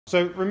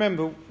So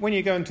remember, when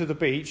you're going to the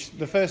beach,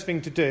 the first thing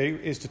to do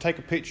is to take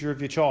a picture of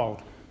your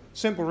child.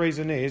 Simple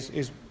reason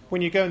is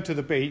when you're going to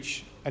the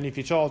beach, and if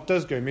your child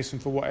does go missing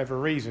for whatever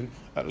reason,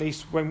 at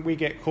least when we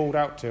get called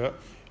out to it,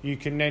 you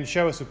can then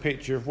show us a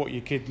picture of what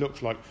your kid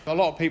looks like. A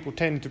lot of people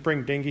tend to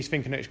bring dinghies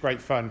thinking it's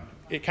great fun.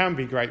 It can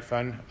be great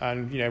fun,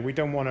 and we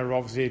don't want to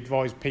obviously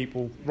advise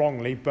people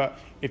wrongly, but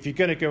if you're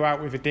going to go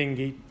out with a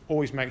dinghy,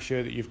 always make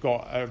sure that you've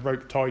got a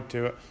rope tied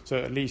to it, so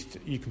at least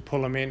you can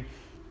pull them in.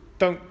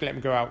 Don't let them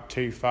go out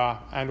too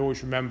far, and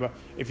always remember,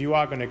 if you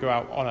are going to go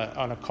out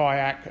on a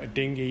kayak, a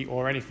dinghy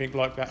or anything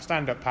like that,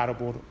 stand-up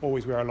paddleboard,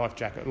 always wear a life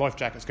jacket. A life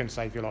jacket's going to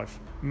save your life.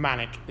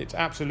 Manic. It's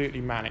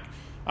absolutely manic.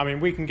 I mean,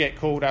 we can get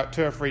called out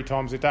 2 or 3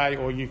 times a day,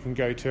 or you can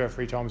go 2 or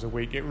 3 times a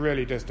week. It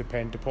really does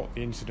depend on what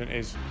the incident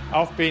is.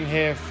 I've been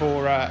here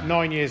for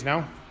 9 years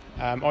now.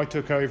 I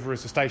took over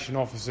as a station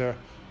officer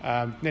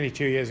nearly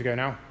 2 years ago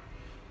now.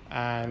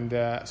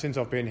 And since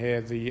I've been here,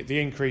 the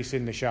increase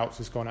in the shouts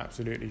has gone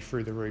absolutely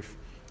through the roof.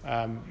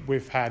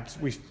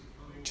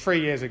 3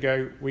 years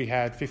ago, we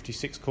had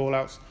 56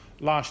 call-outs.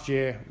 Last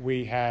year,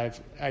 we had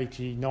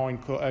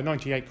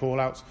 98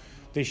 call-outs.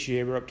 This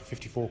year, we're up to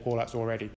 54 call-outs already.